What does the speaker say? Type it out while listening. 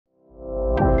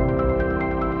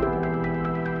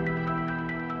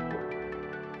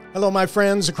Hello, my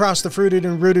friends across the fruited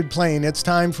and rooted plain. It's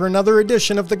time for another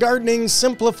edition of the Gardening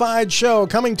Simplified Show,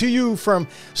 coming to you from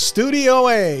Studio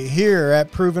A here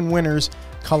at Proven Winners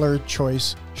Color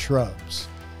Choice Shrubs.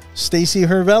 Stacy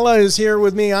Hervella is here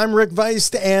with me. I'm Rick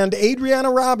Weist, and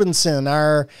Adriana Robinson,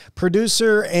 our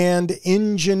producer and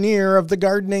engineer of the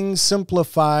Gardening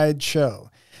Simplified Show.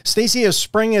 Stacy, as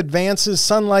spring advances,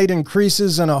 sunlight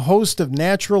increases, and a host of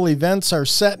natural events are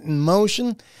set in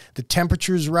motion. The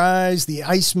temperatures rise, the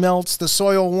ice melts, the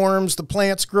soil warms, the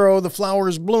plants grow, the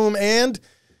flowers bloom, and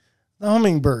the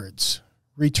hummingbirds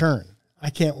return.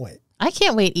 I can't wait. I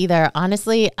can't wait either.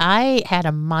 Honestly, I had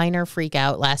a minor freak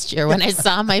out last year when I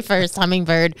saw my first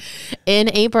hummingbird in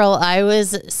April. I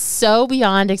was so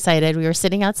beyond excited. We were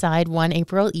sitting outside one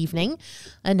April evening,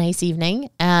 a nice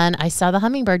evening, and I saw the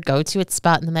hummingbird go to its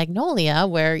spot in the magnolia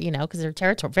where, you know, because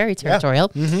they're very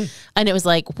territorial. Yeah. Mm-hmm. And it was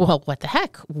like, well, what the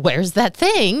heck? Where's that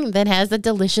thing that has the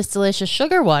delicious, delicious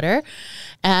sugar water?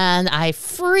 And I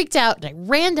freaked out and I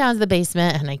ran down to the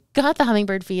basement and I got the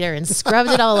hummingbird feeder and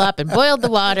scrubbed it all up and boiled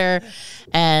the water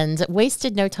and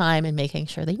wasted no time in making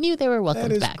sure they knew they were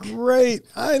welcomed back. That is great.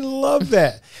 I love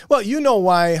that. Well, you know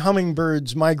why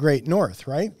hummingbirds migrate north,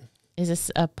 right? Is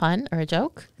this a pun or a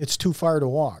joke? It's too far to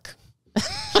walk.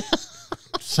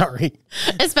 Sorry.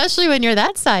 Especially when you're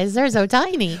that size. They're so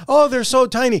tiny. Oh, they're so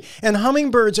tiny. And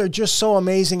hummingbirds are just so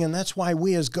amazing, and that's why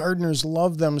we as gardeners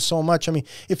love them so much. I mean,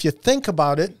 if you think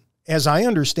about it, as I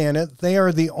understand it, they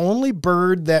are the only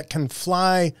bird that can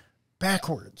fly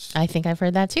backwards. I think I've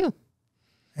heard that too.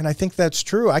 And I think that's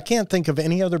true. I can't think of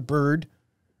any other bird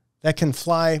that can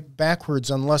fly backwards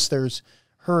unless there's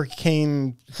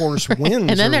hurricane force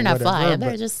winds. And then they're not whatever, flying.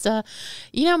 They're just,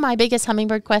 you know, my biggest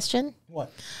hummingbird question?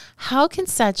 What? How can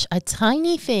such a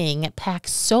tiny thing pack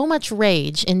so much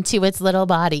rage into its little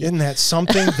body? Isn't that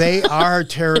something? They are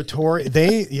territorial.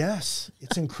 Yes,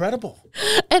 it's incredible.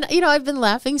 And, you know, I've been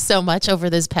laughing so much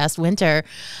over this past winter.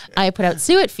 I put out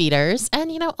suet feeders,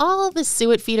 and, you know, all the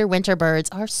suet feeder winter birds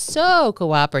are so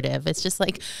cooperative. It's just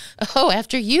like, oh,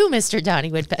 after you, Mr.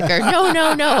 Donnie Woodpecker.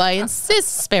 No, I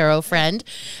insist, sparrow friend.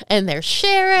 And they're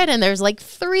sharing, and there's like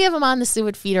 3 of them on the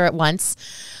suet feeder at once.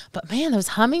 But man, those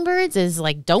hummingbirds is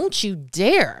like, don't you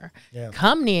dare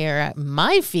come near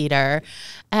my feeder.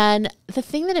 And the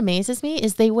thing that amazes me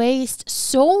is they waste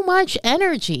so much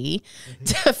energy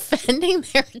defending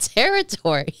their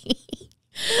territory.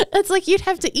 It's like you'd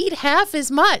have to eat half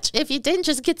as much if you didn't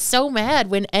just get so mad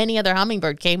when any other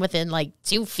hummingbird came within like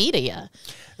 2 feet of you.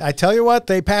 I tell you what,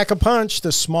 they pack a punch.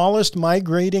 The smallest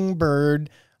migrating bird,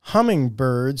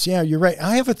 hummingbirds. Yeah, you're right.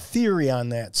 I have a theory on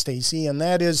that, Stacy, and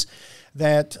that is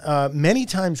that many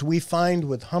times we find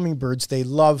with hummingbirds, they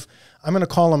love, I'm going to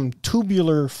call them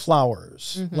tubular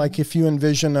flowers, like if you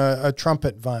envision a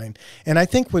trumpet vine. And I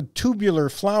think with tubular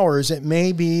flowers, it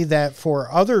may be that for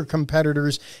other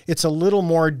competitors, it's a little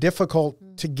more difficult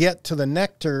to get to the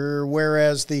nectar,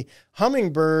 whereas the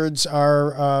hummingbirds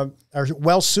are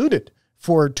well suited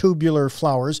for tubular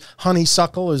flowers.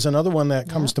 Honeysuckle is another one that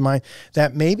comes to mind,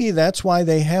 that maybe that's why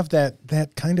they have that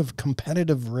kind of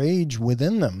competitive rage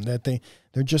within them, that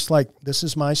they're just like, this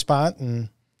is my spot and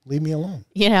leave me alone.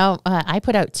 You know, I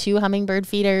put out 2 hummingbird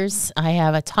feeders. I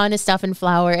have a ton of stuff in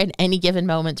flower at any given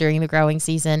moment during the growing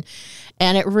season.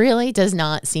 And it really does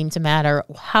not seem to matter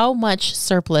how much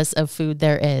surplus of food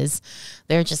there is.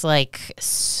 They're just like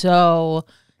so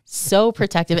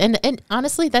protective. And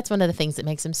honestly, that's one of the things that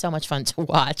makes them so much fun to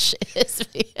watch. Is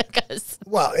because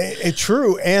well, it's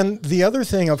true. And the other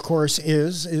thing, of course,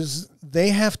 is they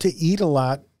have to eat a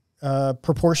lot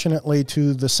proportionately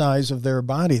to the size of their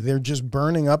body. They're just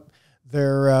burning up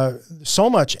their so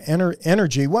much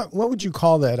energy. What would you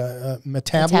call that?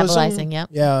 Metabolism? Metabolizing, yeah.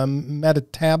 Yeah,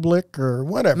 metabolic or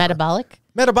whatever.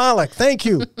 Metabolic. Thank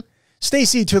you.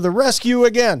 Stacy to the rescue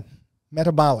again.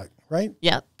 Metabolic, right?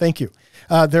 Yeah. Thank you.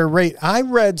 Their rate, I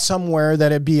read somewhere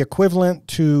that it'd be equivalent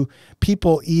to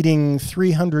people eating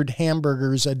 300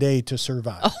 hamburgers a day to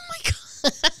survive. Oh my gosh.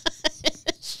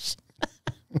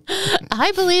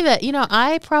 I believe it. You know,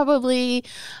 I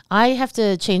have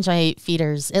to change my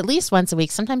feeders at least once a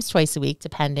week, sometimes twice a week,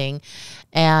 depending.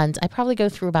 And I probably go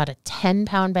through about a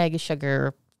 10-pound bag of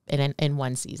sugar in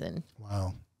one season.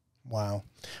 Wow.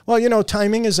 Well, you know,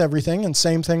 timing is everything. And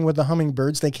same thing with the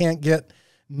hummingbirds. They can't get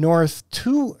north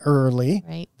too early.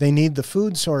 Right. They need the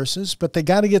food sources, but they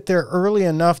got to get there early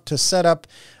enough to set up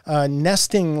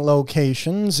nesting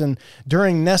locations. And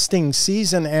during nesting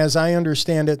season, as I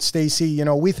understand it, Stacy, you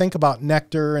know, we think about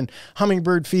nectar and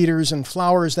hummingbird feeders and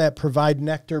flowers that provide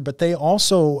nectar, but they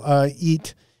also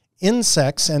eat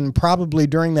insects, and probably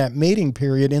during that mating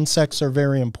period, insects are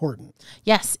very important.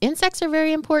 Yes, insects are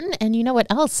very important. And you know what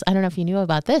else? I don't know if you knew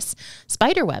about this.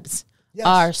 Spider webs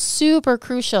are super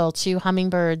crucial to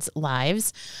hummingbirds'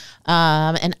 lives.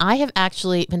 And I have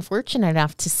actually been fortunate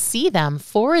enough to see them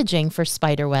foraging for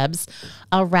spider webs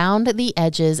around the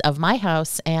edges of my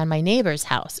house and my neighbor's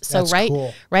house. So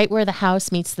right where the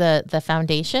house meets the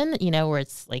foundation, you know, where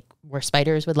it's like where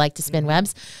spiders would like to spin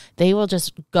webs, they will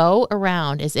just go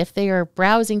around as if they are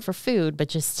browsing for food, but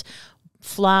just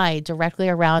fly directly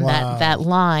around that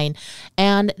line.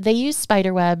 And they use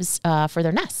spider webs for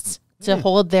their nests, to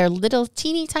hold their little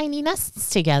teeny tiny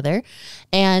nests together.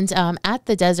 And at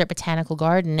the Desert Botanical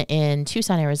Garden in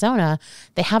Tucson, Arizona,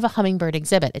 they have a hummingbird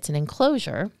exhibit. It's an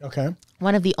enclosure. Okay.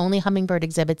 One of the only hummingbird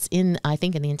exhibits I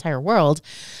think in the entire world.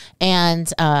 And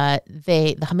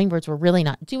the hummingbirds were really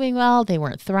not doing well. They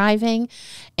weren't thriving.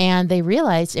 And they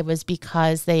realized it was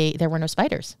because there were no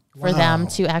spiders for them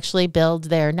to actually build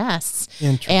their nests.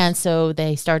 And so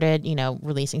they started,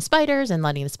 releasing spiders and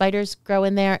letting the spiders grow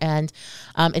in there. And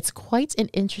it's quite an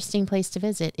interesting place to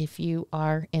visit if you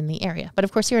are in the area. But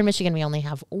of course, here in Michigan, we only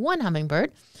have one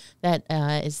hummingbird that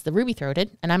is the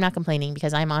ruby-throated. And I'm not complaining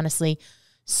because I'm honestly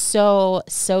so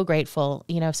grateful.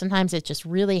 Sometimes it just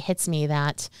really hits me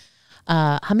that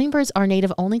hummingbirds are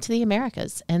native only to the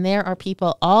Americas. And there are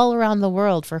people all around the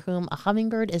world for whom a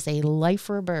hummingbird is a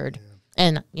lifer bird. Yeah.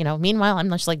 And, meanwhile, I'm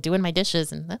just like doing my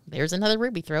dishes and there's another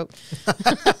ruby throat.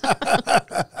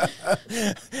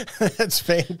 That's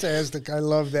fantastic. I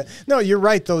love that. No, you're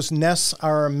right. Those nests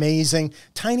are amazing.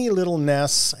 Tiny little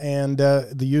nests, and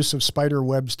the use of spider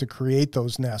webs to create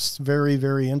those nests. Very,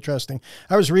 very interesting.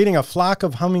 I was reading a flock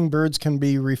of hummingbirds can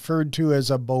be referred to as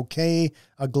a bouquet,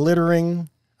 a glittering,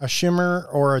 a shimmer,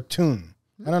 or a tune.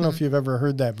 I don't know if you've ever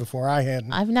heard that before. I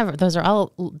hadn't. I've never. Those are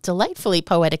all delightfully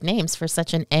poetic names for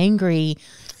such an angry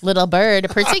little bird,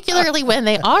 particularly when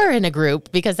they are in a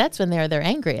group, because that's when they're their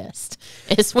angriest,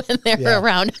 is when they're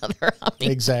around other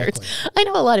hummingbirds. Exactly. I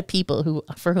know a lot of people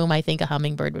for whom I think a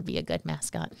hummingbird would be a good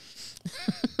mascot.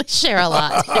 Share a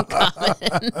lot in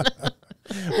common.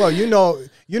 Well, you know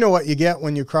what you get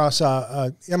when you cross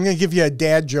I'm going to give you a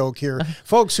dad joke here.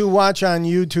 Folks who watch on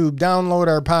YouTube, download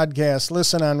our podcast,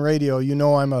 listen on radio.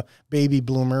 I'm a baby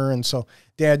bloomer, and so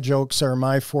dad jokes are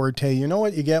my forte. You know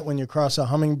what you get when you cross a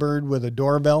hummingbird with a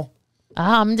doorbell? A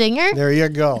humdinger. There you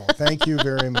go. Thank you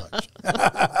very much.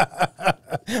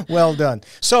 Well done.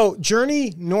 So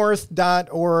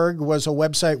journeynorth.org was a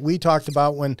website we talked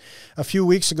about when a few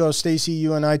weeks ago, Stacy,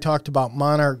 you and I talked about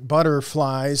monarch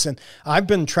butterflies, and I've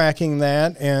been tracking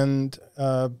that, and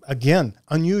again,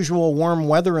 unusual warm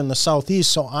weather in the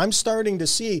southeast. So I'm starting to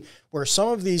see where some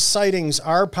of these sightings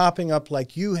are popping up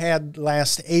like you had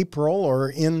last April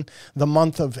or in the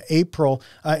month of April.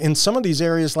 In some of these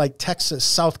areas like Texas,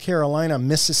 South Carolina,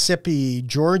 Mississippi,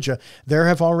 Georgia, there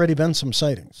have already been some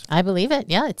sightings. I believe it.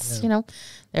 Yeah, it's,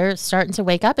 they're starting to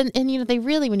wake up. And they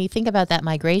really, when you think about that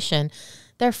migration,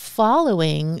 they're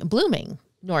following blooming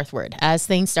northward as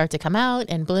things start to come out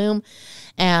and bloom.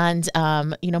 And,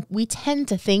 we tend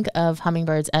to think of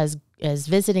hummingbirds as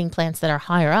visiting plants that are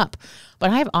higher up, but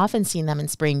I've often seen them in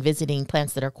spring visiting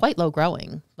plants that are quite low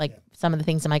growing, like some of the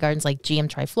things in my gardens, like GM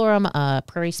triflorum,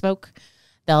 prairie smoke.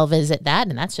 They'll visit that,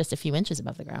 and that's just a few inches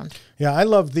above the ground. Yeah, I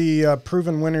love the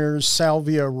Proven Winners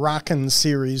Salvia Rockin'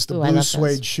 series, the blue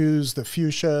suede shoes, the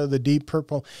fuchsia, the deep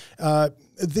purple,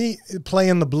 the play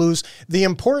in the blues. The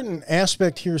important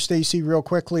aspect here, Stacy, real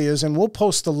quickly is, and we'll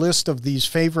post the list of these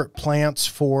favorite plants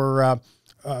for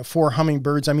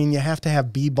hummingbirds. I mean, you have to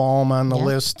have bee balm on the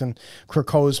list, and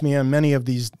crocosmia, and many of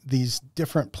these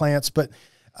different plants, but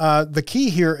the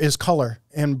key here is color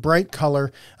and bright color.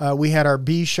 We had our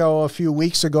bee show a few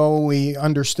weeks ago. We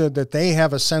understood that they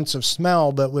have a sense of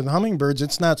smell, but with hummingbirds,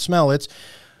 it's not smell. It's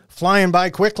flying by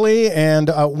quickly, and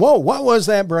whoa, what was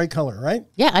that bright color, right?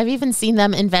 Yeah, I've even seen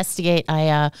them investigate.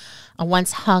 I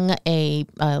once hung a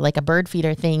bird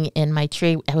feeder thing in my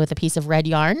tree with a piece of red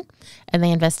yarn, and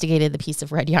they investigated the piece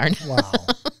of red yarn. Wow.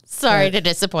 Sorry to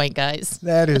disappoint, guys.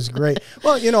 That is great.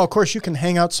 Well, of course, you can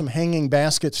hang out some hanging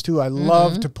baskets, too. I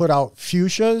love to put out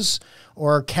fuchsias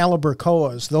or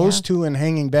calibrachoas. Those two in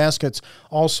hanging baskets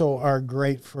also are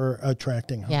great for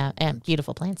attracting hummingbirds. Yeah, and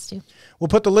beautiful plants, too. We'll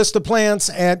put the list of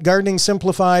plants at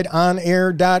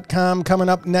gardeningsimplifiedonair.com. Coming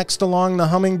up next along the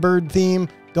hummingbird theme,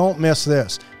 don't miss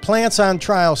this. Plants on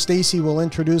trial. Stacy will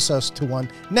introduce us to one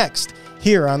next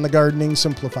here on the Gardening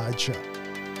Simplified show.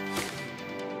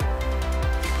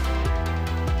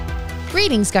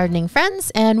 Greetings, gardening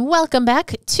friends, and welcome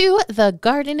back to the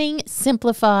Gardening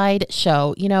Simplified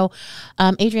show. You know,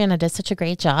 Adriana does such a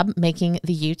great job making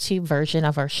the YouTube version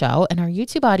of our show, and our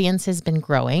YouTube audience has been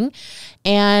growing.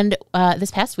 And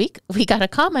this past week, we got a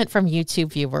comment from a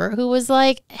YouTube viewer who was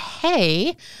like,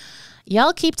 hey,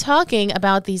 y'all keep talking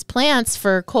about these plants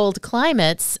for cold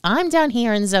climates. I'm down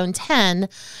here in zone 10.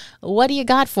 What do you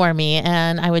got for me?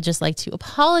 And I would just like to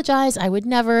apologize. I would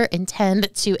never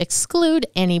intend to exclude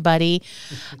anybody.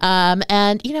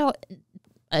 And, you know,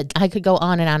 I could go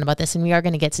on and on about this, and we are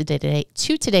going to get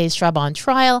to today's shrub on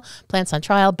trial, plants on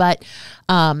trial. But,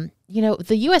 you know,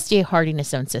 the USDA hardiness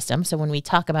zone system, so when we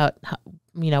talk about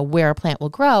where a plant will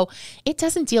grow, it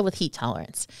doesn't deal with heat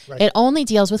tolerance. Right. It only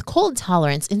deals with cold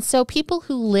tolerance. And so people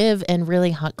who live in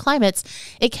really hot climates,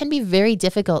 it can be very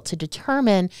difficult to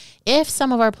determine if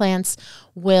some of our plants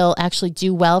will actually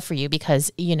do well for you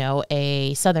because, you know,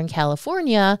 a Southern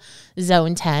California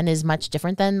zone 10 is much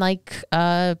different than like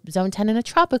zone 10 in a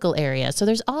tropical area. So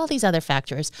there's all these other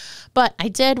factors. But I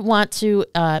did want to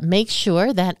make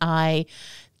sure that I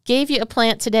gave you a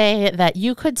plant today that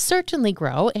you could certainly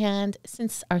grow. And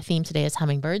since our theme today is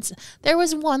hummingbirds, there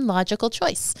was one logical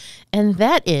choice, and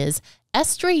that is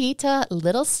Estrellita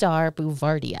Little Star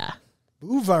Bouvardia.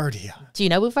 Bouvardia. Do you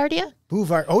know Bouvardia?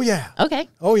 Oh, yeah. Okay.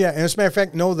 Oh, yeah. And as a matter of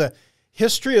fact, know the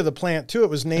history of the plant, too. It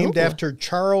was named after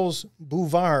Charles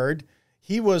Bouvard.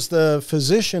 He was the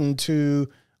physician to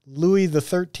Louis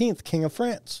XIII, King of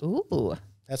France. Ooh.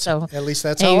 So at least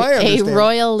that's how I understand a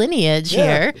royal lineage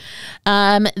here.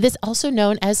 This also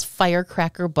known as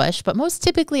firecracker bush, but most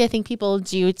typically I think people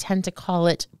do tend to call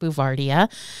it Bouvardia.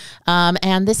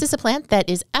 And this is a plant that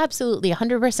is absolutely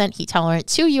 100% heat tolerant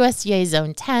to USDA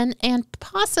zone 10 and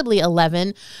possibly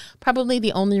 11. Probably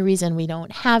the only reason we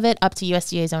don't have it up to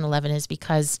USDA zone 11 is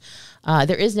because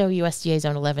there is no USDA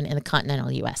zone 11 in the continental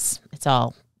US. It's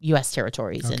all U.S.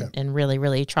 territories and really,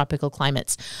 really tropical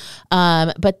climates.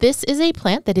 But this is a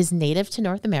plant that is native to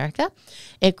North America.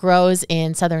 It grows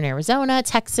in southern Arizona,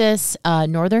 Texas,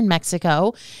 northern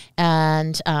Mexico,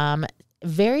 and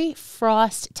very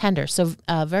frost tender. So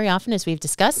very often, as we've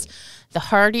discussed, the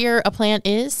hardier a plant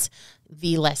is,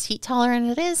 the less heat tolerant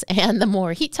it is, and the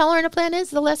more heat tolerant a plant is,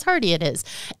 the less hardy it is.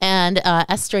 And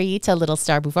Estrellita Little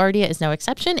Star Bouvardia is no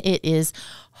exception. It is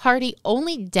hardy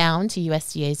only down to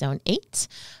USDA zone 8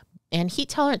 and heat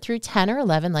tolerant through 10 or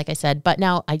 11, like I said. But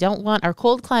now I don't want our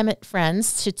cold climate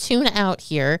friends to tune out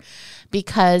here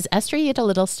because Estrellita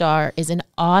Little Star is an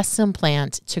awesome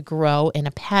plant to grow in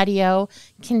a patio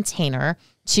container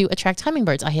to attract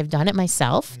hummingbirds. I have done it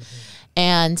myself.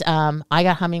 And I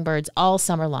got hummingbirds all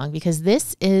summer long because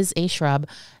this is a shrub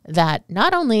that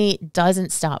not only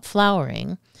doesn't stop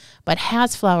flowering, but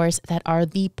has flowers that are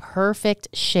the perfect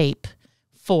shape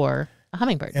for a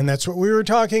hummingbird. And that's what we were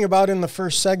talking about in the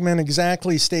first segment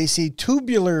exactly, Stacy.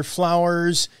 Tubular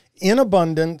flowers in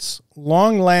abundance,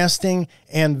 long-lasting,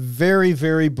 and very,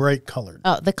 very bright colored.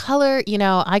 Oh, the color, you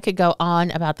know, I could go on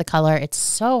about the color. It's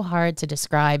so hard to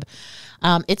describe.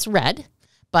 It's red,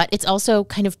 but it's also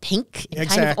kind of pink and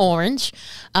kind of orange.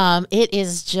 It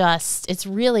is just, it's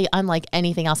really unlike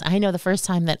anything else. I know the first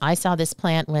time that I saw this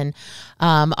plant when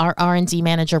our R&D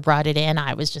manager brought it in,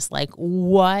 I was just like,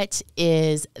 what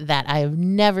is that? I have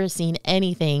never seen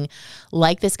anything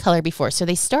like this color before. So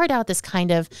they start out this kind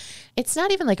of, it's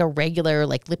not even like a regular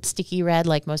like lipsticky red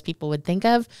like most people would think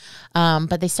of,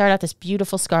 but they start out this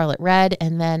beautiful scarlet red,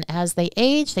 and then as they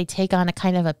age, they take on a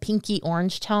kind of a pinky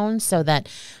orange tone so that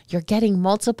you're getting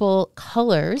multiple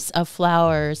colors of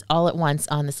flowers all at once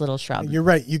on this little shrub. You're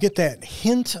right. You get that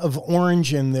hint of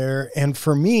orange in there. And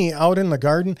for me, out in the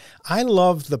garden, I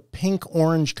love the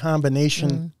pink-orange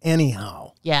combination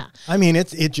anyhow. Yeah. I mean,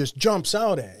 it just jumps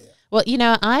out at you. Well, you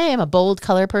know, I am a bold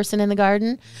color person in the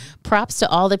garden. Props to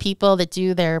all the people that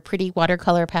do their pretty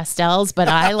watercolor pastels, but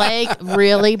I like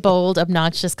really bold,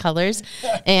 obnoxious colors.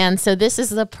 And so this is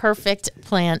the perfect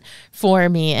plant for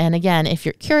me. And again, if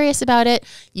you're curious about it,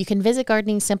 you can visit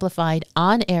Gardening Simplified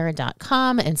on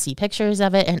air.com and see pictures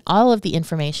of it and all of the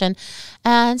information.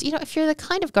 And, you know, if you're the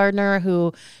kind of gardener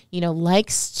who, you know,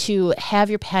 likes to have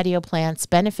your patio plants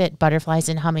benefit butterflies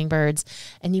and hummingbirds,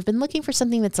 and you've been looking for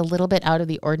something that's a little bit out of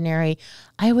the ordinary,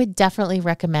 I would definitely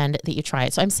recommend that you try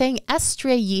it. So I'm saying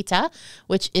Estrellita,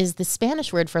 which is the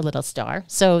Spanish word for little star.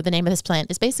 So the name of this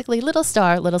plant is basically little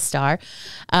star, little star.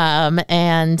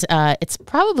 And it's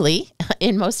probably,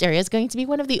 in most areas, going to be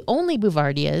one of the only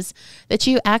Bouvardias that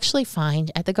you actually find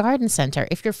at the garden center.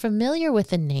 If you're familiar with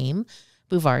the name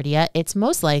Bouvardia, it's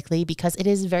most likely because it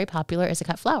is very popular as a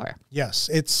cut flower.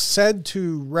 Yes, it's said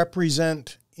to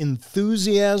represent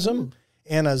enthusiasm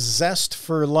and a zest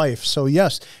for life. So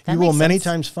yes, That you will makes many sense.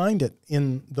 times find it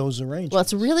in those arrangements. Well,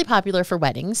 it's really popular for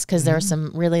weddings because there are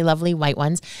some really lovely white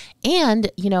ones.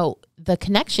 And, you know, the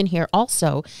connection here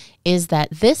also is that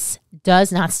this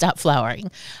does not stop flowering.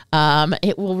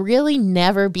 It will really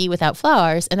never be without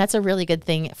flowers. And that's a really good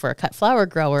thing for a cut flower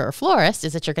grower or florist,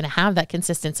 is that you're going to have that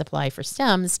consistent supply for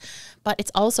stems. But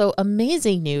it's also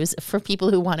amazing news for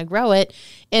people who want to grow it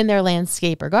in their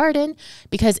landscape or garden,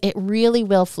 because it really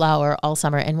will flower all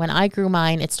summer. And when I grew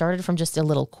mine, it started from just a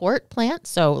little quart plant,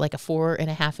 so like a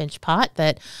 4.5-inch pot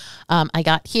that I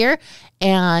got here.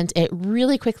 And it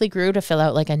really quickly grew to fill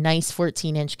out like a nice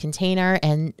 14-inch container,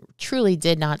 and truly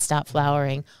did not stop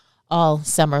flowering all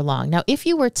summer long. Now, if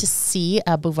you were to see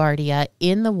a Bouvardia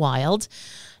in the wild,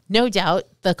 no doubt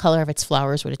the color of its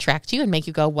flowers would attract you and make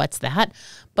you go, what's that?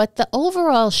 But the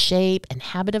overall shape and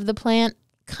habit of the plant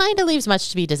kind of leaves much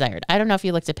to be desired. I don't know if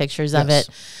you looked at pictures of it.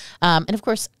 And of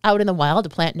course, out in the wild, a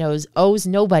plant owes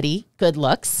nobody good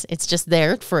looks. It's just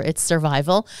there for its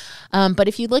survival. But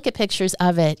if you look at pictures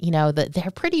of it, you know,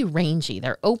 they're pretty rangy.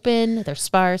 They're open, they're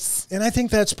sparse. And I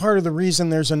think that's part of the reason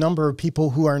there's a number of people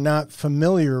who are not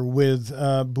familiar with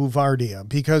Bouvardia,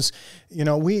 because, you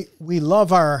know, we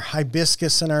love our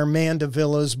hibiscus and our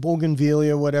mandevillas,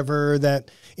 bougainvillea, whatever, that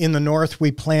in the north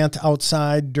we plant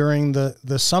outside during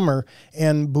the summer.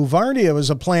 And Bouvardia was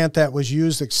a plant that was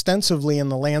used extensively in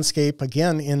the landscape,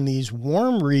 again, in these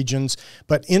warm regions,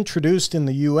 but introduced in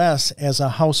the U.S. as a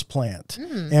house plant.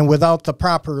 And without the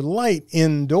proper light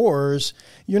indoors,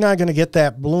 you're not going to get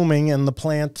that blooming, and the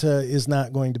plant is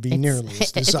not going to be nearly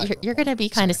as desirable. You're going to be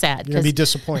kind of sad. You're going to be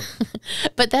disappointed.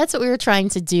 But that's what we were trying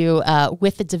to do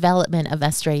with the development of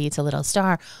Estrellita Little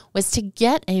Star, was to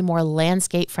get a more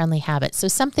landscape-friendly habit. So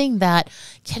something that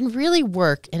can really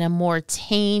work in a more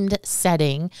tamed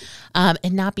setting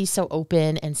and not be so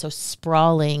open and so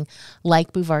sprawling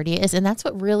like Bouvardia is. And that's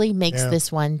what really makes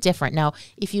this one different. Now,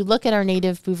 if you look at our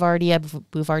native Bouvardia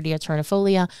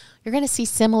ternifolia, you're going to see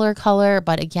similar color.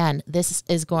 But again, this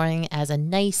is going as a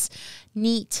nice,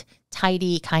 neat,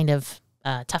 tidy kind of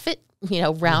tuffet, you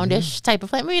know, roundish type of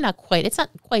plant. Maybe not quite. It's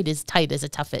not quite as tight as a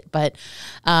tuffet, but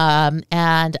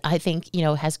and I think, you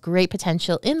know, has great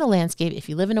potential in the landscape. If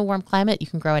you live in a warm climate, you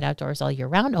can grow it outdoors all year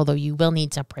round, although you will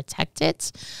need to protect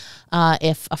it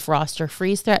if a frost or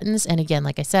freeze threatens. And again,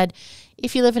 like I said,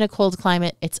 if you live in a cold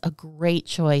climate, it's a great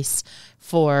choice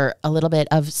for a little bit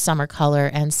of summer color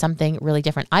and something really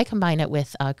different. I combine it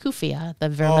with Kufia, the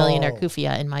vermilion or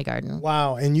Kufia in my garden.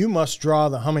 Wow. And you must draw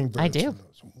the hummingbirds. I do.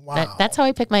 Wow. That's how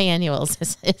I pick my annuals.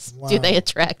 Do they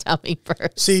attract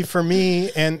hummingbirds? See, for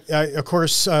me, and of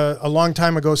course, a long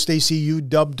time ago, Stacy, you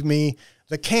dubbed me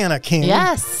the Canna King.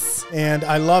 Yes. And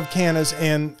I love cannas.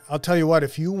 And I'll tell you what,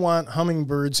 if you want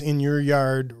hummingbirds in your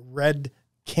yard, red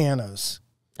cannas.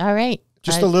 All right.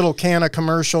 Just a little canna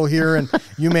commercial here, and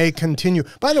you may continue.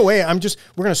 By the way, we're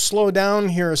going to slow down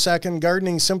here a second.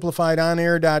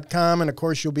 GardeningSimplifiedOnAir.com, and of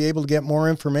course, you'll be able to get more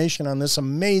information on this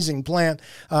amazing plant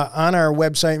on our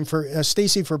website. And for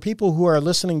Stacy, for people who are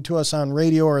listening to us on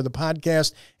radio or the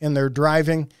podcast and they're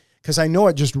driving, because I know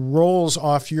it just rolls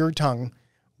off your tongue,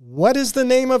 what is the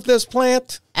name of this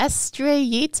plant?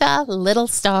 Estrellita Little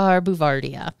Star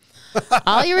Bouvardia.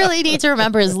 All you really need to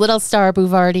remember is Little Star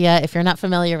Bouvardia if you're not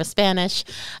familiar with Spanish,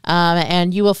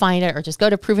 and you will find it, or just go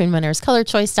to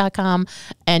provenwinnerscolorchoice.com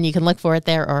and you can look for it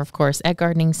there, or of course at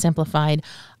Gardening Simplified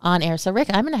on air. So Rick,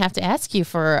 I'm going to have to ask you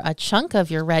for a chunk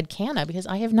of your red canna, because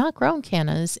I have not grown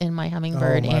cannas in my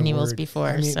hummingbird annuals before.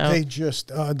 I mean, so they just,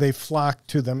 they flock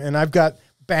to them, and I've got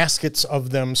baskets of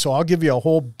them, so I'll give you a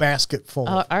whole basket full.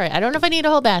 All right. I don't know if I need a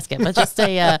whole basket, but just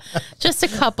a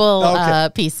couple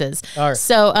pieces. All right.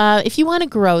 So if you want to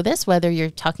grow this, whether you're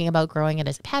talking about growing it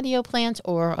as a patio plant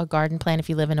or a garden plant if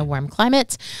you live in a warm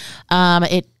climate,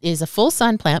 it is a full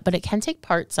sun plant, but it can take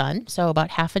part sun, so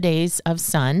about half a day's of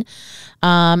sun.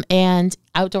 And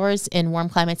outdoors in warm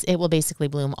climates, it will basically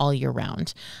bloom all year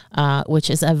round, which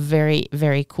is a very,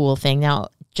 very cool thing. Now,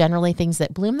 generally, things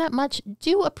that bloom that much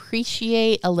do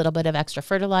appreciate a little bit of extra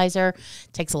fertilizer.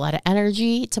 It takes a lot of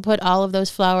energy to put all of those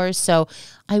flowers. So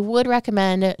I would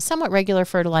recommend somewhat regular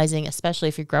fertilizing, especially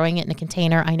if you're growing it in a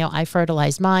container. I know I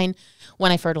fertilized mine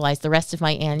when I fertilized the rest of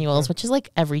my annuals, which is like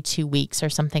every 2 weeks or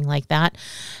something like that.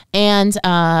 And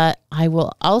I'm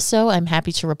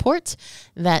happy to report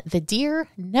that the deer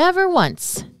never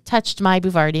once touched my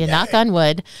Bouvardia, knock on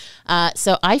wood.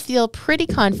 So I feel pretty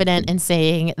confident in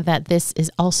saying that this is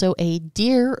also a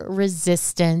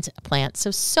deer-resistant plant.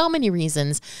 So many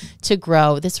reasons to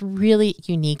grow this really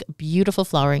unique, beautiful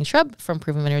flowering shrub from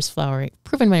Proven Winners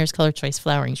Color Choice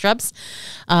Flowering Shrubs.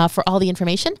 For all the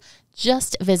information,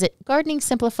 just visit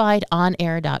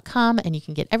gardeningsimplifiedonair.com and you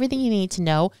can get everything you need to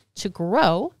know to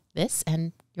grow this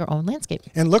and your own landscape.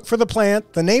 And look for the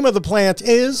plant. The name of the plant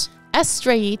is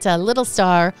Estrellita Little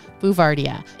Star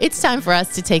Bouvardia. It's time for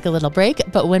us to take a little break,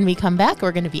 but when we come back,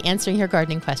 we're going to be answering your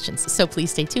gardening questions. So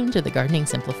please stay tuned to the Gardening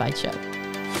Simplified show.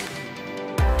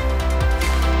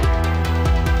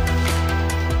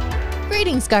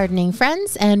 Greetings, gardening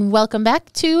friends, and welcome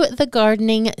back to the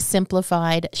Gardening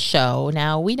Simplified show.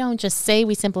 Now, we don't just say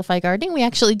we simplify gardening, we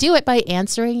actually do it by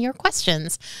answering your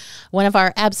questions. One of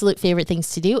our absolute favorite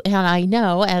things to do, and I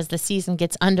know as the season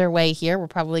gets underway here, we're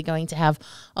probably going to have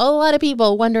a lot of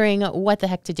people wondering what the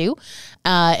heck to do.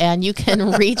 And you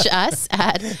can reach us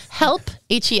at help,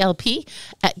 H-E-L-P,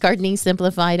 at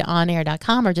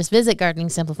gardeningsimplifiedonair.com, or just visit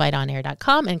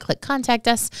gardeningsimplifiedonair.com and click contact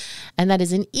us. And that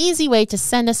is an easy way to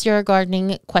send us your gardening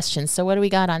questions. So what do we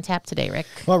got on tap today, Rick?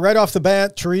 Well, right off the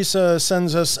bat, Teresa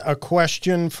sends us a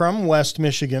question from West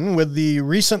Michigan. With the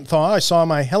recent thaw, I saw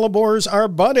my hellebores are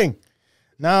budding.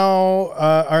 Now,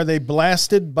 are they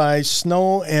blasted by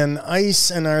snow and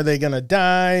ice, and are they going to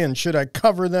die, and should I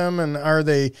cover them, and are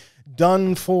they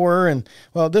done for? And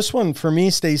well, this one for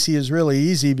me, Stacy, is really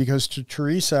easy because to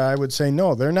Teresa, I would say,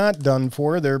 no, they're not done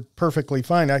for. They're perfectly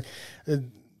fine.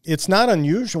 It's not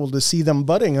unusual to see them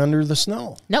budding under the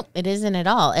snow. Nope, it isn't at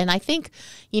all. And I think,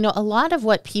 a lot of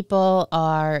what people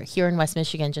are here in West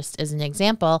Michigan, just as an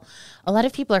example, a lot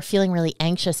of people are feeling really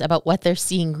anxious about what they're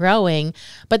seeing growing.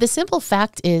 But the simple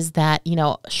fact is that,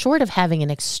 short of having an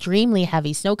extremely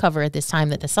heavy snow cover at this time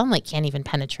that the sunlight can't even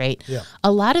penetrate,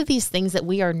 a lot of these things that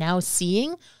we are now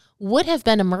seeing would have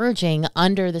been emerging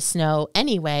under the snow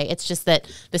anyway. It's just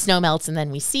that the snow melts and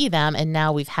then we see them. And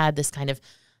now we've had this kind of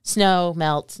snow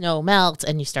melt,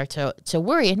 and you start to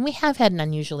worry. And we have had an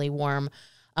unusually warm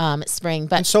spring.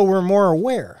 But and so we're more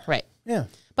aware. Right. Yeah.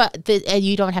 But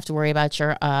you don't have to worry about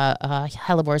your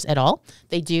hellebores at all.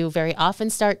 They do very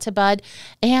often start to bud.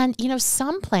 And,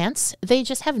 some plants, they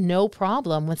just have no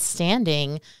problem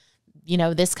withstanding,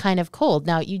 this kind of cold.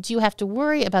 Now, you do have to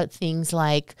worry about things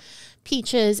like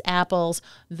peaches, apples,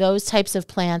 those types of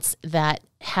plants that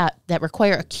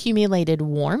require accumulated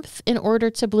warmth in order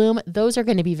to bloom. Those are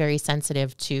going to be very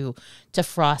sensitive to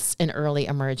frost and early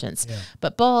emergence. Yeah.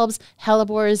 But bulbs,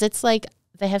 hellebores, it's like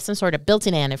they have some sort of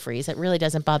built-in antifreeze. It really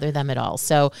doesn't bother them at all.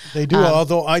 So they do.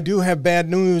 Although I do have bad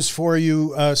news for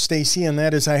you, Stacy, and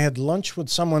that is I had lunch with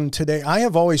someone today. I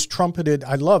have always trumpeted.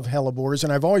 I love hellebores,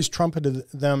 and I've always trumpeted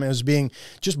them as being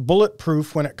just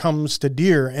bulletproof when it comes to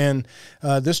deer. And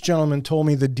this gentleman told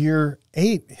me the deer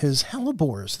ate his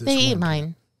hellebores. They ate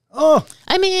mine. Oh,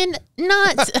 I mean,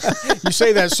 not. You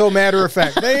say that so matter of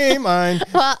fact. They ain't mine.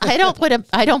 Well, I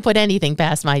don't put anything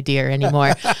past my deer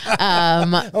anymore.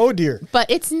 Oh dear.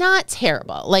 But it's not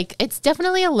terrible. Like, it's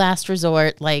definitely a last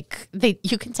resort. Like,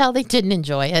 you can tell they didn't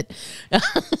enjoy it.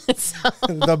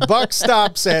 The buck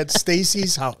stops at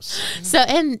Stacy's house. So,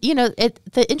 and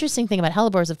the interesting thing about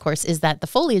hellebores, of course, is that the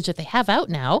foliage that they have out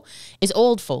now is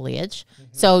old foliage. Mm-hmm.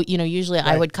 So, usually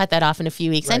I would cut that off in a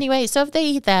few weeks anyway. So if they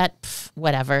eat that,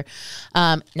 whatever.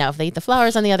 Now, if they eat the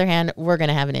flowers, on the other hand, we're going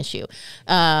to have an issue.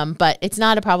 But it's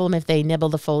not a problem if they nibble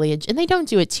the foliage, and they don't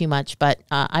do it too much, but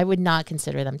I would not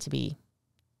consider them to be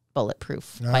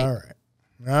bulletproof. All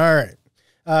right.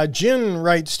 Jen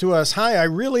writes to us, hi, I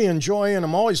really enjoy and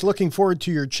I'm always looking forward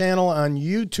to your channel on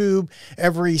YouTube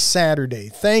every Saturday.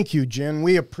 Thank you, Jen.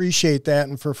 We appreciate that.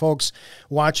 And for folks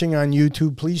watching on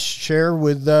YouTube, please share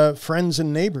with friends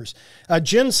and neighbors.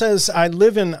 Jen says, I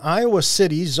live in Iowa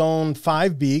City, Zone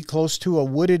 5B, close to a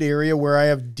wooded area where I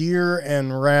have deer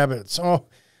and rabbits. Oh,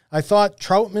 I thought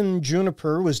Troutman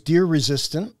juniper was deer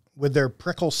resistant with their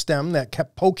prickle stem that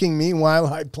kept poking me while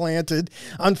I planted.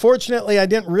 Unfortunately, I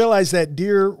didn't realize that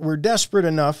deer were desperate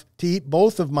enough to eat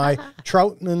both of my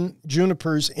Troutman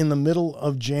junipers in the middle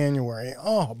of January.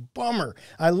 Oh, bummer.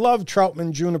 I love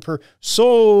Troutman juniper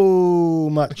so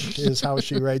much, is how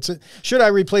she writes it. Should I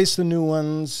replace the new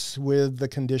ones with the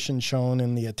conditions shown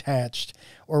in the attached,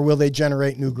 or will they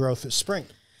generate new growth this spring?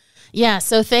 Yeah,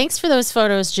 so thanks for those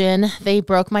photos, Jen. They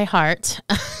broke my heart.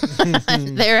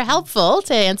 They're helpful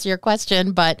to answer your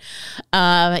question, but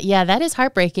yeah, that is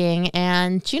heartbreaking.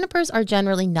 And junipers are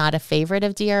generally not a favorite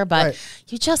of deer, but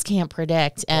you just can't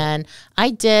predict. And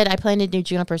I planted new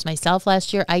junipers myself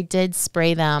last year. I did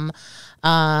spray them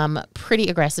pretty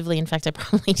aggressively. In fact, I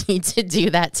probably need to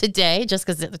do that today just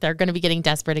because they're going to be getting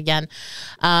desperate again.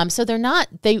 So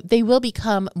they will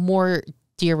become more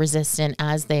deer resistant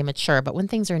as they mature, but when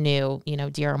things are new,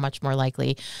 deer are much more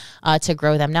likely to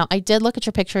grow them. Now, I did look at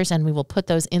your pictures, and we will put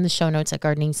those in the show notes at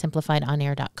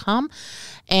gardeningsimplifiedonair.com.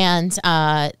 And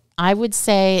I would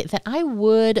say that I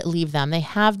would leave them. They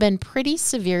have been pretty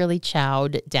severely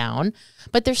chowed down,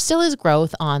 but there still is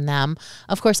growth on them.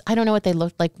 Of course, I don't know what they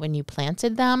looked like when you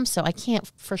planted them, so I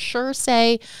can't for sure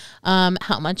say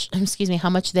how much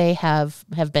they have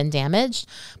been damaged.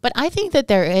 But I think that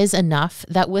there is enough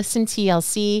that with some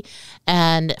TLC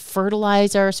and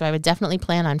fertilizer, so I would definitely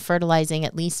plan on fertilizing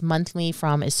at least monthly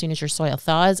from as soon as your soil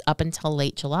thaws up until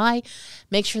late July.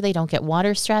 Make sure they don't get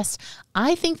water stressed.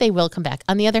 I think they will come back.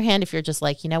 On the other hand, if you're just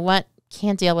like, you know what,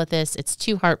 can't deal with this, it's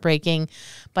too heartbreaking,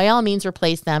 by all means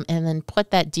replace them and then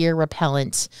put that deer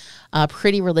repellent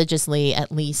pretty religiously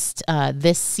at least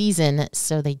this season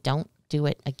so they don't do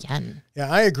it again. Yeah,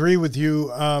 I agree with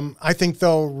you. I think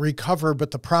they'll recover,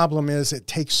 but the problem is it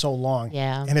takes so long.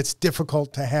 Yeah. And it's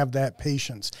difficult to have that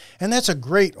patience. And that's a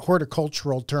great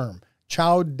horticultural term,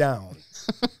 chowed down.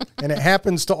 And it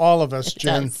happens to all of us,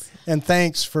 Jen. Does. And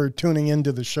thanks for tuning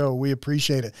into the show. We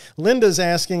appreciate it. Linda's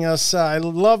asking us, I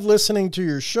love listening to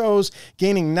your shows,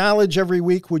 gaining knowledge every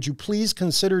week. Would you please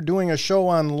consider doing a show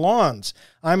on lawns?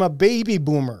 I'm a baby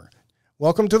boomer.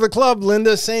 Welcome to the club,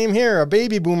 Linda. Same here. A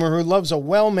baby boomer who loves a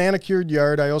well-manicured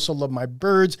yard. I also love my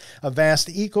birds, a vast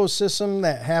ecosystem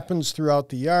that happens throughout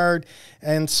the yard.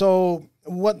 And so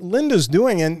what Linda's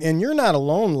doing, and you're not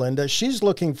alone, Linda, she's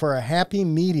looking for a happy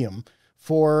medium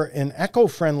for an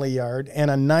eco-friendly yard and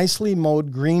a nicely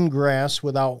mowed green grass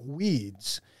without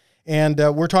weeds. And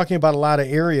we're talking about a lot of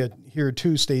area here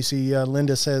too, Stacy.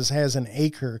 Linda says has an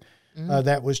acre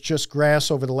that was just grass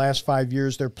over the last 5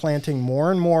 years. They're planting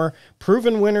more and more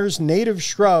proven winners, native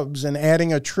shrubs, and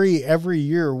adding a tree every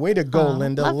year. Way to go,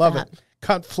 Linda. Love it.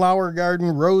 Cut flower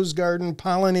garden, rose garden,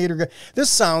 pollinator garden.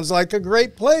 This sounds like a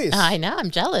great place. I know.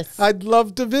 I'm jealous. I'd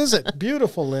love to visit.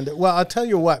 Beautiful, Linda. Well, I'll tell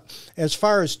you what, as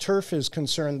far as turf is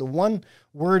concerned, the one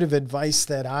word of advice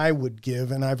that I would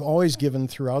give, and I've always given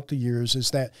throughout the years,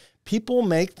 is that people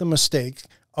make the mistake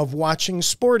of watching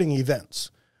sporting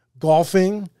events,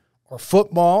 golfing or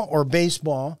football or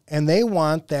baseball, and they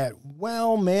want that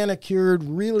well-manicured,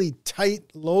 really tight,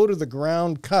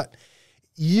 low-to-the-ground cut.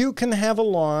 You can have a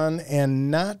lawn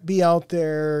and not be out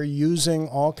there using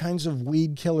all kinds of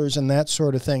weed killers and that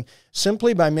sort of thing,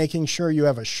 simply by making sure you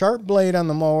have a sharp blade on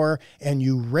the mower and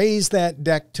you raise that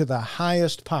deck to the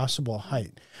highest possible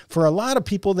height. For a lot of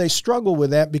people, they struggle with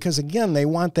that because, again, they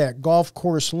want that golf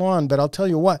course lawn. But I'll tell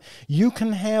you what, you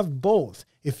can have both.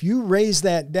 If you raise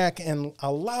that deck and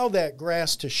allow that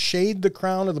grass to shade the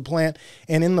crown of the plant,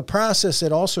 and in the process,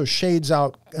 it also shades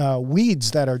out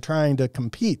weeds that are trying to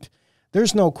compete.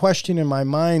 There's no question in my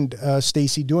mind,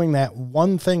 Stacy, doing that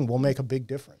one thing will make a big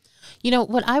difference. You know,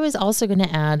 what I was also going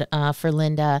to add for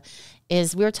Linda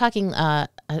is we were talking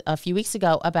a few weeks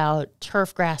ago about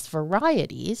turf grass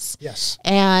varieties. Yes.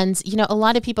 And, you know, a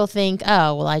lot of people think,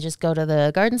 oh, well, I just go to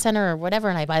the garden center or whatever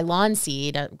and I buy lawn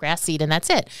seed, grass seed, and that's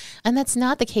it. And that's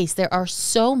not the case. There are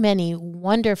so many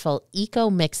wonderful eco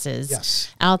mixes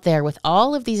out there with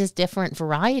all of these different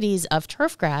varieties of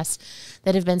turf grass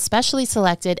that have been specially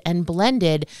selected and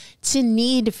blended to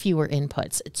need fewer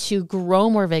inputs, to grow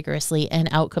more vigorously and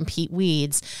outcompete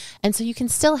weeds. And so you can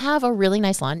still have a really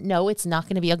nice lawn. No, it's not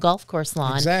going to be a golf course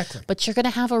lawn. Exactly. But you're going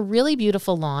to have a really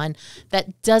beautiful lawn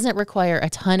that doesn't require a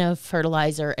ton of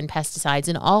fertilizer and pesticides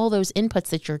and all those inputs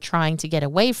that you're trying to get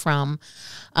away from,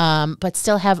 but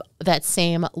still have that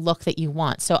same look that you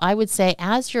want. So I would say,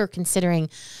 as you're considering,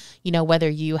 you know, whether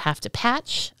you have to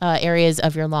patch areas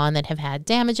of your lawn that have had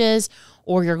damages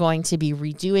or you're going to be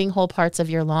redoing whole parts of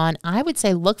your lawn, I would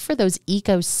say look for those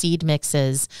eco seed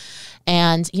mixes.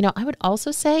 And, you know, I would also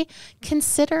say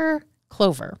consider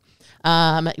clover.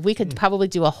 We could probably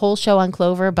do a whole show on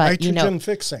clover, but nitrogen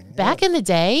fixing. Back in the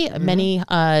day, many,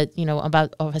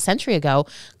 about a century ago,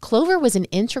 clover was an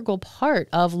integral part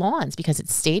of lawns because it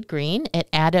stayed green. It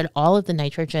added all of the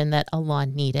nitrogen that a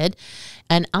lawn needed.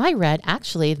 And I read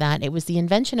actually that it was the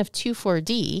invention of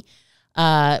 2,4-D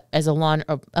as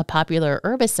a popular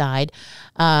herbicide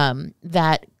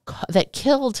that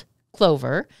killed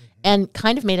clover and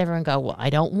kind of made everyone go, well,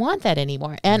 I don't want that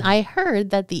anymore. And I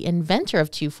heard that the inventor of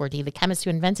 2,4-D, the chemist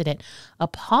who invented it,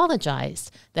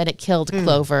 apologized that it killed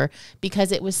clover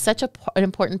because it was such an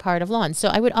important part of lawns. So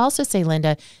I would also say,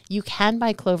 Linda, you can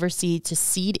buy clover seed to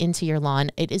seed into your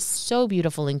lawn. It is so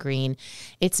beautiful and green.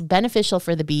 It's beneficial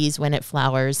for the bees when it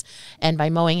flowers. And by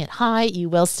mowing it high, you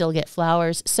will still get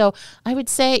flowers. So I would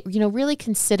say, really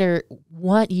consider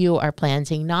what you are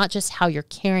planting, not just how you're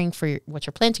caring for what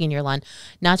you're planting in your lawn,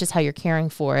 not just how you're caring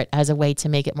for it as a way to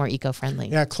make it more eco-friendly.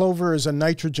 Yeah, clover is a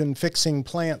nitrogen-fixing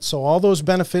plant. So all those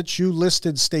benefits you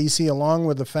listed, Stacy, along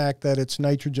with the fact that it's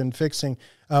nitrogen-fixing,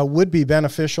 would be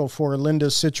beneficial for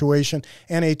Linda's situation.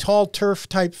 And a tall turf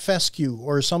type fescue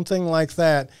or something like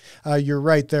that. You're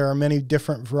right. There are many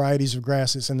different varieties of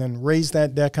grasses. And then raise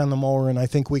that deck on the mower, and I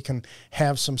think we can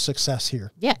have some success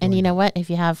here. Yeah, and you know what? If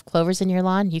you have clovers in your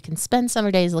lawn, you can spend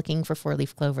summer days looking for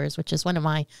 4-leaf clovers, which is one of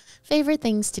my favorite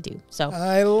things to do. So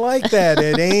I like that.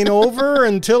 It ain't over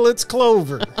until it's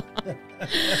clover.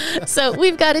 So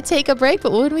we've got to take a break,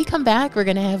 but when we come back, we're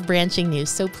going to have branching news.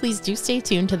 So please do stay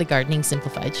tuned to the Gardening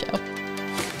Simplified show.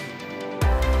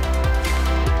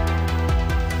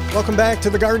 Welcome back to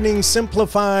the Gardening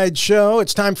Simplified show.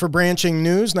 It's time for branching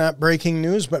news, not breaking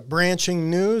news, but branching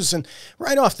news. And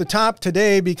right off the top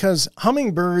today, because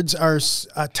hummingbirds are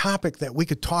a topic that we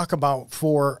could talk about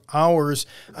for hours,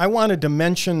 I wanted to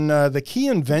mention the key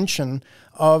invention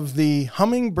of the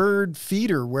hummingbird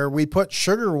feeder, where we put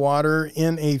sugar water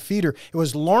in a feeder. It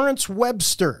was Lawrence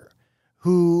Webster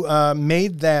who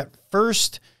made that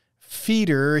first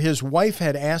feeder. His wife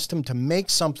had asked him to make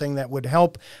something that would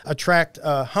help attract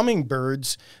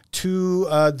hummingbirds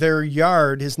to their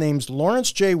yard. His name's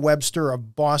Lawrence J. Webster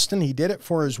of Boston. He did it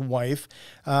for his wife.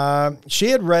 She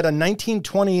had read a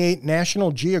 1928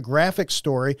 National Geographic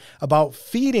story about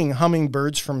feeding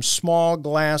hummingbirds from small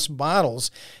glass bottles.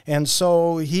 And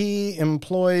so he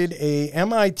employed a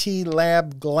MIT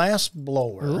lab glass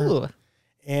blower. Ooh.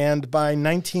 And by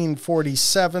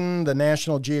 1947, the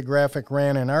National Geographic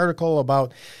ran an article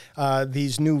about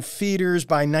these new feeders.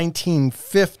 By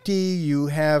 1950, you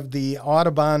have the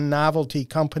Audubon Novelty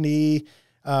Company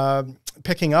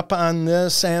picking up on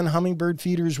this, and hummingbird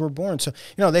feeders were born. So,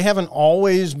 they haven't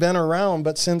always been around,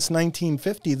 but since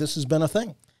 1950, this has been a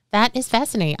thing. That is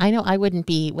fascinating. I know I wouldn't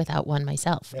be without one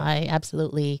myself. Yeah. I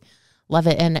absolutely love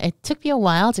it. And it took me a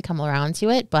while to come around to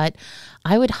it, but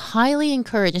I would highly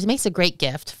encourage, it makes a great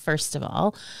gift, first of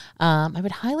all. I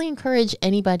would highly encourage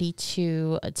anybody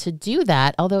to do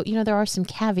that. Although, there are some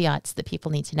caveats that people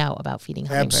need to know about feeding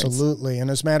hummingbirds. Absolutely. And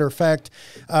as a matter of fact,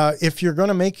 if you're going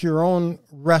to make your own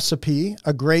recipe,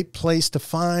 a great place to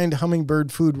find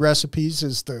hummingbird food recipes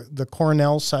is the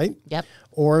Cornell site. Yep.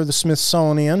 Or the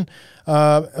Smithsonian.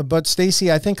 But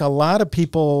Stacy, I think a lot of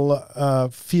people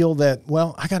feel that,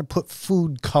 well, I got to put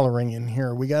food coloring in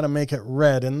here. We got to make it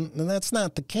red. And that's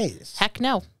not the case. Heck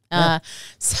no.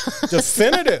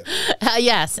 Definitive.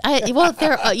 Yes. Well,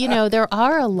 there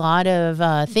are a lot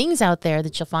of things out there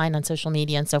that you'll find on social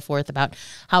media and so forth about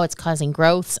how it's causing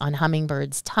growths on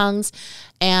hummingbirds' tongues.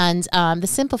 And the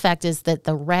simple fact is that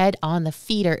the red on the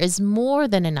feeder is more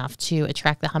than enough to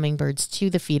attract the hummingbirds to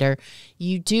the feeder.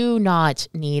 You do not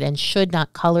need and should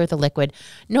not color the liquid,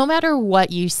 no matter what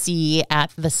you see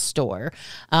at the store,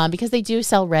 because they do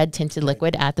sell red tinted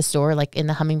liquid at the store, like in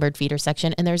the hummingbird feeder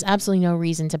section, and there's absolutely no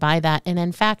reason to buy that. And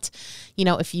in fact,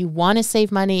 if you want to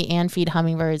save money and feed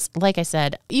hummingbirds, like I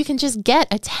said, you can just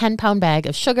get a 10-pound bag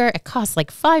of sugar. It costs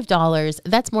like $5.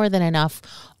 That's more than enough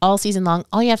all season long.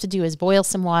 All you have to do is boil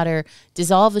some water,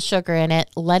 dissolve the sugar in it,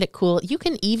 let it cool. You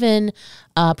can even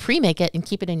pre-make it and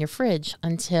keep it in your fridge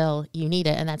until you need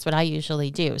it. And that's what I usually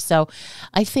do. So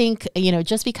I think,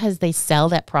 just because they sell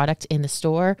that product in the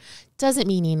store doesn't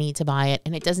mean you need to buy it.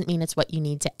 And it doesn't mean it's what you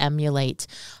need to emulate.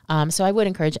 So I would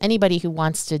encourage anybody who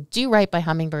wants to do right by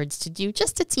hummingbirds to do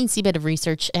just a teensy bit of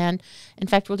research. And in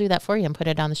fact, we'll do that for you and put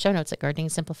it on the show notes at Gardening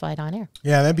Simplified on air.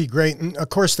 Yeah, that'd be great. And of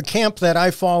course, the camp that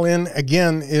I fall in,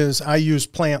 again, is I use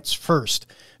plants first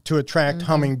to attract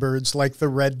hummingbirds, like the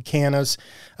red cannas.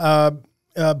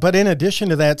 But in addition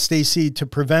to that, Stacy, to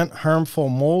prevent harmful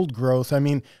mold growth,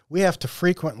 we have to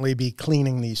frequently be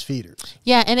cleaning these feeders.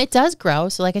 Yeah, and it does grow.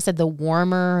 So like I said, the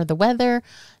warmer the weather,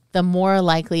 the more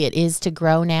likely it is to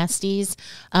grow nasties.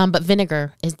 But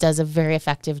vinegar does a very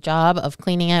effective job of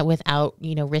cleaning it without,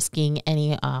 risking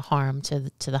any harm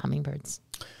to the hummingbirds.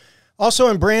 Also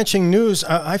in branching news,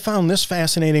 I found this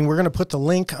fascinating. We're going to put the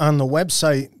link on the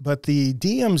website, but the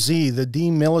DMZ, the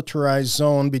demilitarized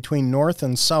zone between North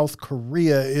and South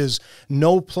Korea, is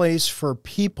no place for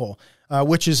people,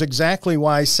 which is exactly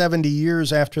why 70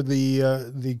 years after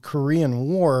the Korean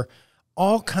War,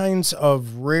 all kinds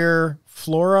of rare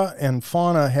flora and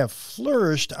fauna have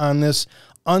flourished on this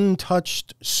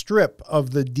untouched strip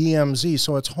of the DMZ.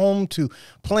 So it's home to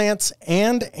plants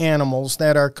and animals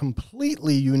that are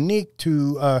completely unique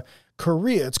to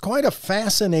Korea. It's quite a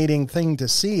fascinating thing to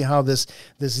see how this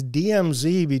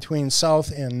DMZ between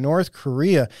South and North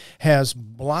Korea has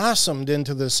blossomed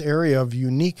into this area of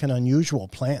unique and unusual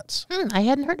plants. I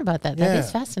hadn't heard about that. That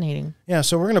is fascinating. Yeah,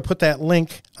 so we're going to put that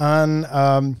link on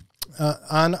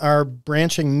our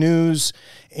branching news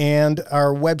and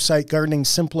our website,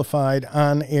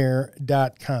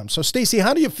 gardeningsimplifiedonair.com. So, Stacy,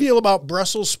 how do you feel about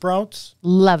Brussels sprouts?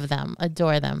 Love them.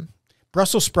 Adore them.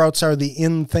 Brussels sprouts are the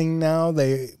in thing now.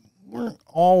 They weren't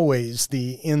always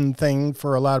the in thing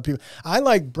for a lot of people. I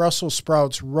like Brussels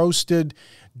sprouts roasted,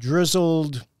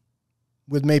 drizzled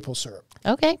with maple syrup.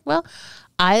 Okay, well,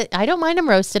 I don't mind them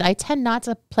roasted. I tend not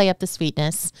to play up the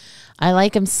sweetness. I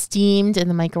like them steamed in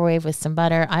the microwave with some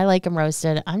butter. I like them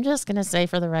roasted. I'm just going to say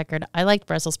for the record, I liked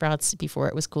Brussels sprouts before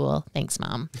it was cool. Thanks,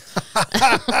 Mom.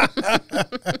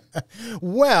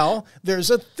 Well, there's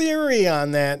a theory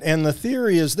on that, and the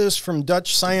theory is this from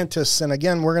Dutch scientists. And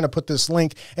again, we're going to put this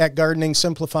link at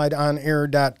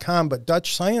gardeningsimplifiedonair.com, but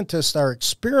Dutch scientists are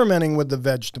experimenting with the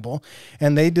vegetable,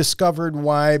 and they discovered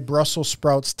why Brussels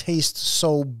sprouts taste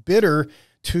so bitter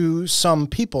to some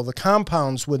people, the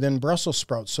compounds within Brussels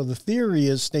sprouts. So the theory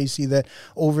is, Stacy, that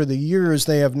over the years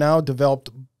they have now developed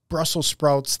Brussels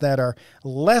sprouts that are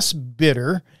less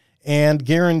bitter and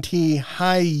guarantee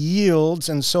high yields.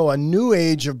 And so a new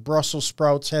age of Brussels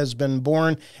sprouts has been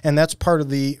born, and that's part of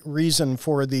the reason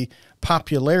for the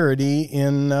popularity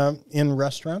in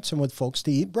restaurants and with folks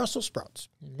to eat Brussels sprouts.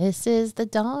 This is the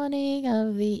dawning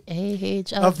of the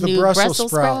age of the new Brussels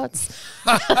sprouts.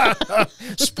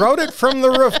 Sprout it from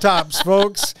the rooftops,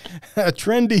 folks. A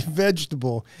trendy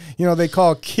vegetable. You know, they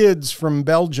call kids from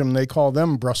Belgium, they call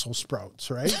them Brussels sprouts,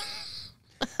 right?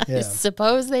 Yeah. I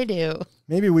suppose they do.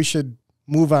 Maybe we should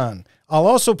move on. I'll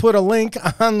also put a link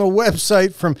on the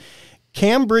website from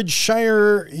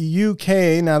Cambridgeshire,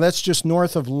 UK. Now, that's just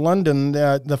north of London.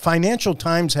 The Financial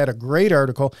Times had a great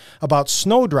article about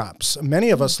snowdrops. Many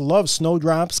of us love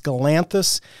snowdrops,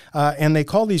 galanthus, and they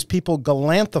call these people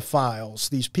galanthophiles,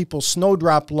 these people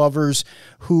snowdrop lovers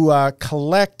who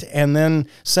collect and then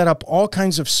set up all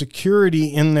kinds of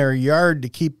security in their yard to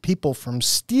keep people from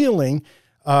stealing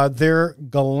their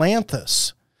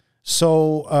galanthus.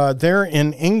 So there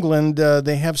in England,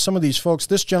 they have some of these folks.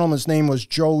 This gentleman's name was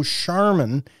Joe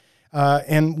Sharman.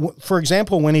 For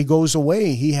example, when he goes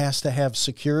away, he has to have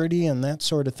security and that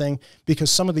sort of thing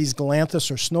because some of these galanthus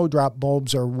or snowdrop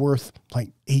bulbs are worth like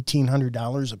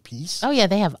 $1,800 a piece. Oh, yeah.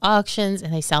 They have auctions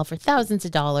and they sell for thousands of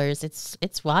dollars.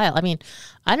 It's wild. I mean,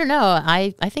 I don't know.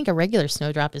 I think a regular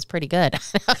snowdrop is pretty good.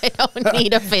 I don't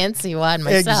need a fancy one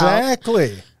myself.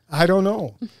 Exactly. I don't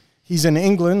know. He's in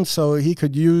England, so he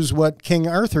could use what King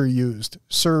Arthur used,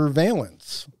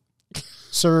 surveillance.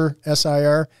 Sir,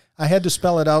 S-I-R. I had to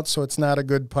spell it out, so it's not a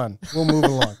good pun. We'll move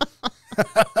along.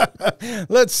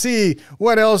 Let's see.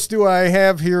 What else do I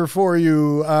have here for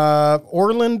you?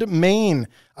 Orland, Maine.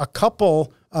 A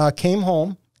couple came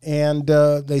home, and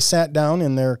they sat down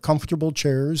in their comfortable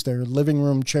chairs, their living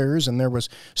room chairs, and there was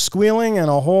squealing and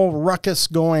a whole ruckus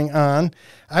going on.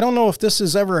 I don't know if this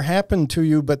has ever happened to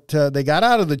you, but they got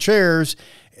out of the chairs.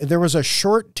 There was a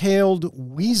short-tailed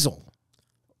weasel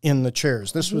in the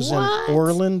chairs. This was in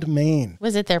Orland, Maine.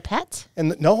 Was it their pet?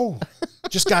 And no,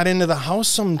 just got into the house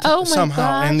somehow.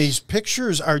 Gosh. And these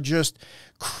pictures are just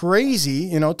crazy.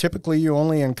 You know, typically you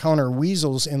only encounter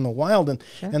weasels in the wild. And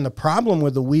the problem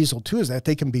with the weasel, too, is that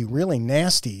they can be really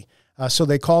nasty. So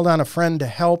they called on a friend to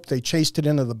help. They chased it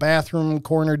into the bathroom,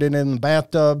 cornered it in the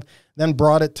bathtub, then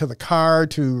brought it to the car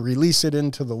to release it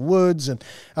into the woods. And,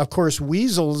 of course,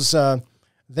 weasels,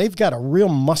 they've got a real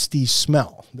musty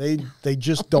smell. They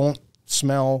just don't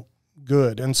smell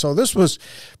good. And so this was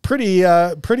pretty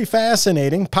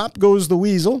fascinating. Pop goes the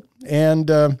weasel,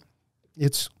 and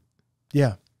it's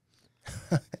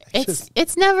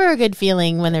It's never a good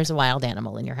feeling when there's a wild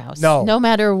animal in your house. No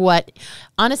matter what.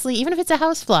 Honestly, even if it's a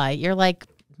housefly, you're like,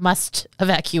 must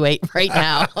evacuate right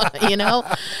now. You know,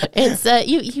 it's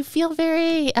you feel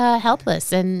very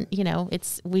helpless, and you know,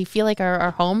 we feel like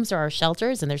our homes are our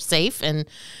shelters and they're safe, and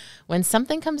when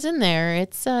something comes in there,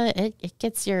 it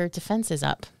gets your defenses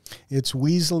up. It's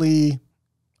weaselly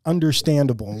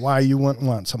understandable why you wouldn't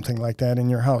want something like that in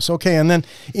your house. Okay, and then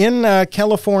in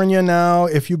California now,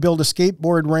 if you build a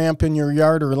skateboard ramp in your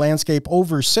yard or landscape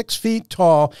over 6 feet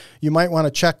tall, you might want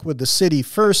to check with the city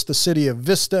first. The city of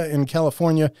Vista in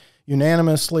California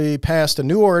unanimously passed a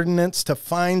new ordinance to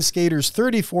fine skaters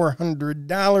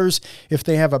 $3,400 if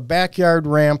they have a backyard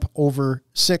ramp over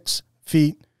 6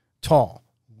 feet tall.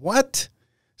 What?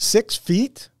 6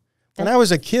 feet? When I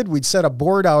was a kid, we'd set a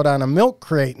board out on a milk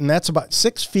crate, and that's about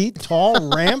 6 feet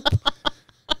tall ramp.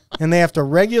 And they have to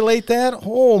regulate that?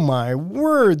 Oh, my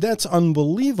word. That's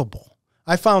unbelievable.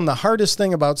 I found the hardest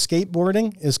thing about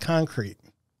skateboarding is concrete.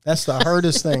 That's the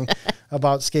hardest thing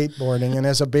about skateboarding. And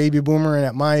as a baby boomer and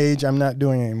at my age, I'm not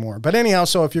doing it anymore. But anyhow,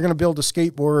 so if you're going to build a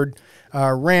skateboard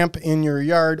ramp in your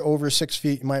yard over 6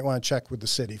 feet, you might want to check with the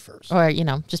city first. Or,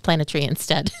 just plant a tree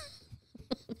instead.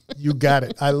 You got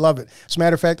it. I love it. As a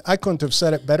matter of fact, I couldn't have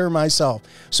said it better myself.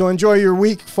 So enjoy your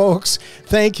week, folks.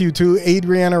 Thank you to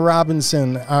Adriana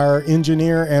Robinson, our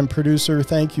engineer and producer.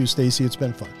 Thank you, Stacy. It's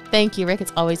been fun. Thank you, Rick.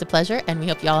 It's always a pleasure, and we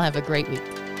hope you all have a great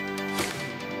week.